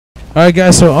Alright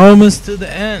guys, so almost to the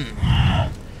end.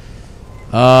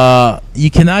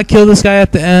 You cannot kill this guy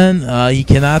at the end. He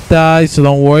cannot die, so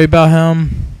don't worry about him.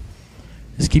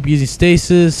 Just keep using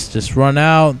stasis. Just run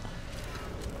out.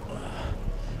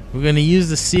 We're gonna use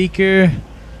the Seeker,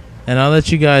 and I'll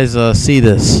let you guys see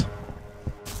this.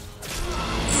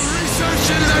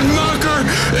 Researching that marker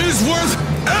is worth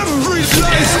every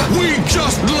life we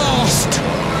just lost.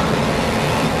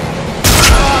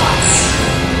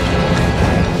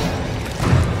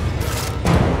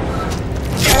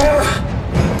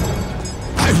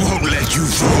 I won't let you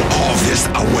throw all this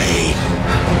away.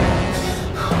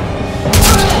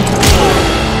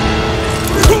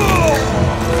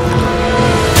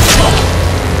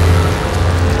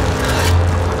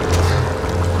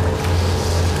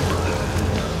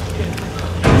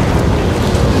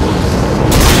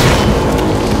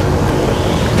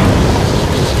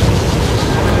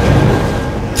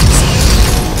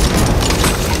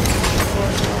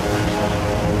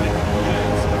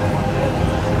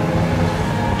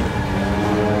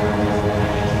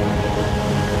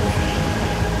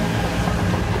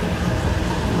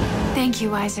 Thank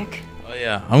you, Isaac. Oh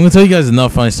yeah, I'm gonna tell you guys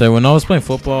another funny story. When I was playing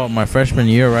football my freshman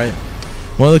year, right,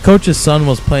 one of the coach's son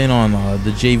was playing on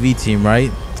the JV team,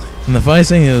 right? And the funniest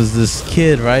thing is this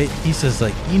kid, right? He says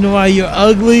like, "You know why you're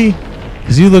ugly?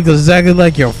 Cause you look exactly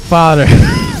like your father."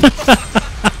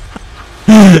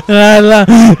 And I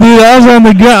laughed. Dude, I was on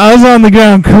the ground. I was on the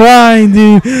ground crying,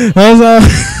 dude. I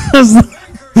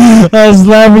was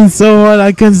laughing so hard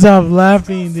I couldn't stop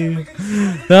laughing, dude.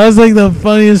 That was like the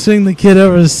funniest thing the kid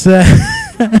ever said.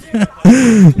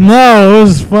 No, it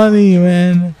was funny,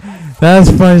 man. That's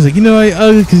funny. He's like, you know why you're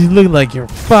ugly? Because you look like your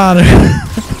father.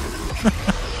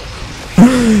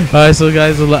 Alright, so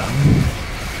guys, the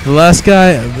last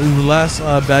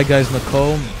bad guy is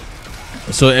Nicole.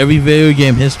 So every video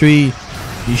game history,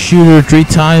 you shoot her 3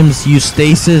 times, use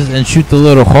stasis, and shoot the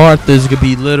little heart. There's gonna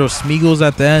be little Smeagol's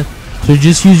at the end. So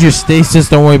just use your stasis.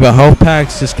 Don't worry about health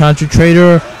packs. Just concentrate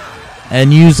her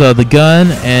and use the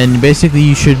gun, and basically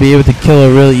you should be able to kill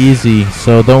her really easy.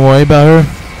 So don't worry about her.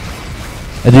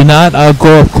 And do not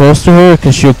go up close to her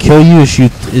because she'll kill you as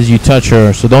you touch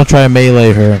her. So don't try to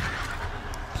melee her.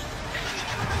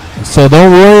 So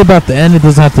don't worry about the end. It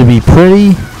doesn't have to be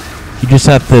pretty. You just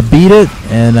have to beat it,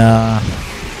 and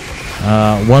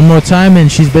one more time,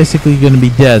 and she's basically going to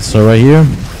be dead. So right here.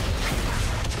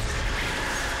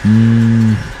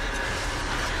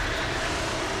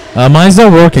 Mines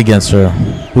don't work against her.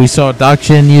 We saw Doc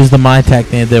Chin use the mine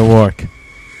technique and it didn't work.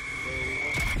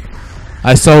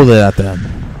 I sold it at them.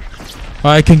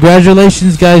 Alright,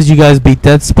 congratulations guys. You guys beat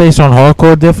Dead Space on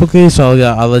hardcore difficulty. So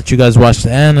I'll let you guys watch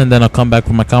the end, and then I'll come back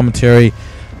with my commentary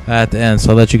at the end. So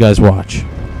I'll let you guys watch.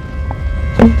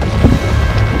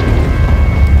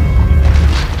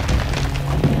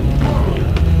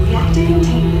 Reactor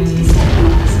containment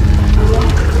destabilized.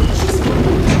 Reactor breaches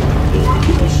imminent.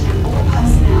 Evacuation of all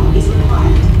personnel is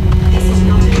required. This is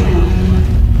not a drill.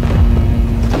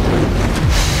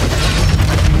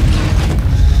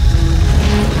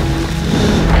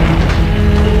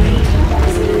 Repeat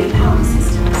auxiliary power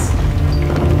systems.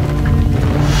 Reactor containment.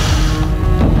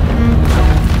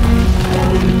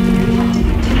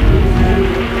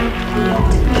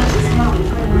 Reactor breach is now in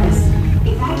progress.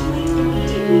 Evacuate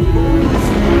immediately all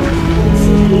personnel. All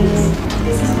civilians.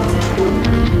 This is not a drill.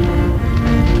 Warning.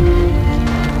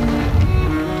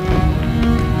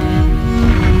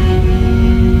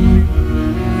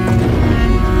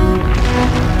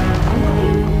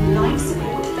 Life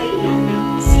support failure.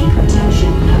 Seek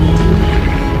protection immediately.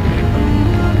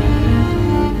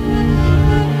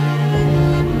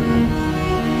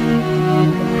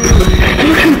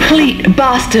 You complete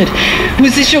bastard!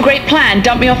 Was this your great plan?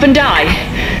 Dump me off and die?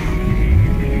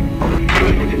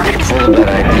 Full of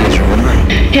bad ideas,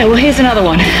 remember? Yeah, well here's another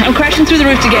one. I'm crashing through the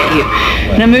roof to get you.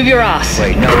 Now move your ass.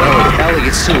 Wait, no, Ellie,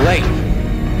 it's too late.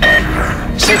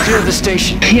 Stay clear of the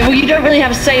station. Yeah, well you don't really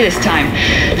have a say this time.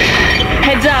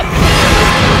 Heads up.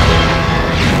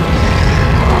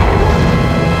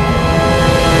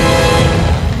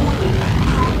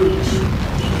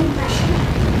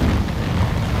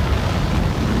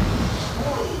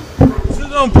 So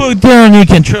don't put down your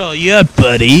control yet,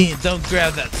 buddy. Don't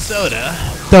grab that soda.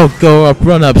 Don't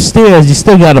run upstairs. You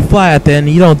still gotta fly at the end.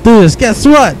 You don't do this. Guess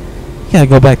what? You gotta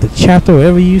go back to chapter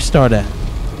wherever you start at.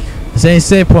 This ain't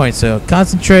save point, so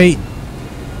concentrate,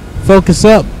 focus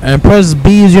up, and press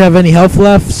B as you have any health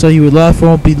left, so your life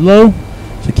won't be low.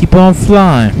 So keep on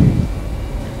flying.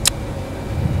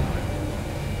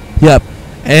 Yep.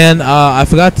 And I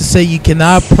forgot to say you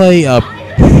cannot play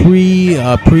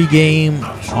pre-game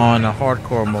on a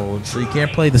hardcore mode, so you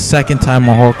can't play the second time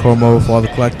on hardcore mode for all the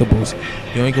collectibles.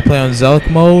 You only can play on Zellic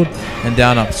mode and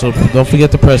down up. So don't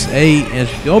forget to press A. And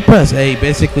if you don't press A,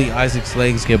 basically Isaac's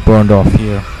legs get burned off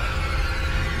here.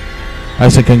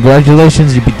 Alright, so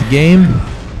congratulations, you beat the game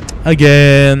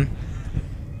again.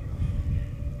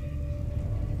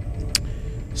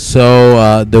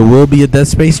 So there will be a Dead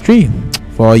Space 3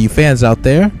 for all you fans out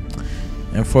there.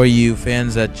 And for you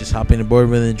fans that just hop in the board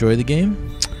and really enjoy the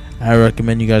game, I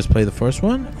recommend you guys play the first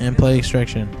one and play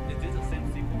Extraction.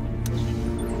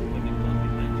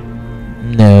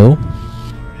 No.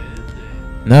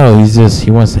 No, he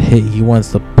wants to hit, he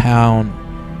wants to pound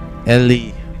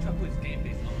Ellie.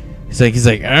 He's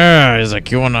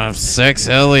like, you wanna have sex,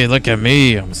 Ellie? Look at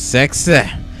me, I'm sexy.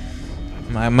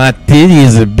 My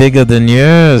titties are bigger than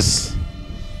yours.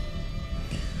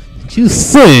 Did you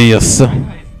say yourself?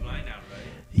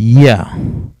 Yeah.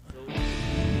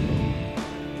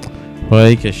 Well,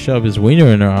 he can shove his wiener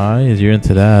in her eye if you're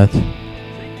into that.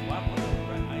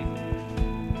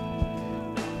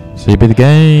 So you beat the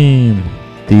game.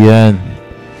 The end.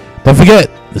 Don't forget,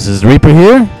 this is the Reaper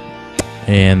here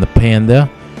and the Panda.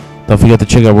 Don't forget to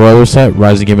check out our website,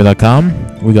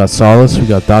 risinggaming.com. We got Solace, we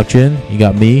got Doctrine, you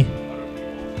got me,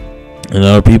 and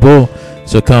other people.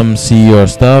 So come see our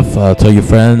stuff, tell your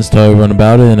friends, tell everyone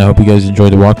about it, and I hope you guys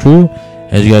enjoyed the walkthrough.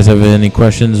 As you guys have any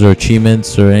questions or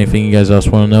achievements or anything you guys else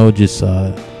want to know, just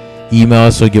email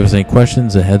us or give us any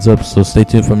questions and heads up. So stay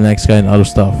tuned for the next guy and other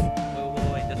stuff.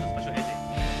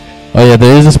 Oh yeah,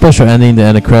 there is a special ending to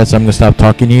end the credits. I'm gonna stop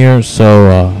talking here.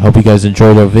 So hope you guys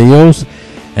enjoyed our videos.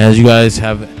 And as you guys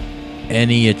have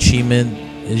any achievement,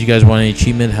 as you guys want any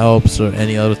achievement helps or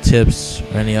any other tips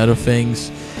or any other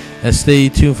things, and stay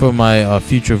tuned for my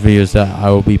future videos that I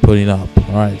will be putting up.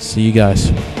 All right, see you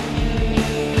guys.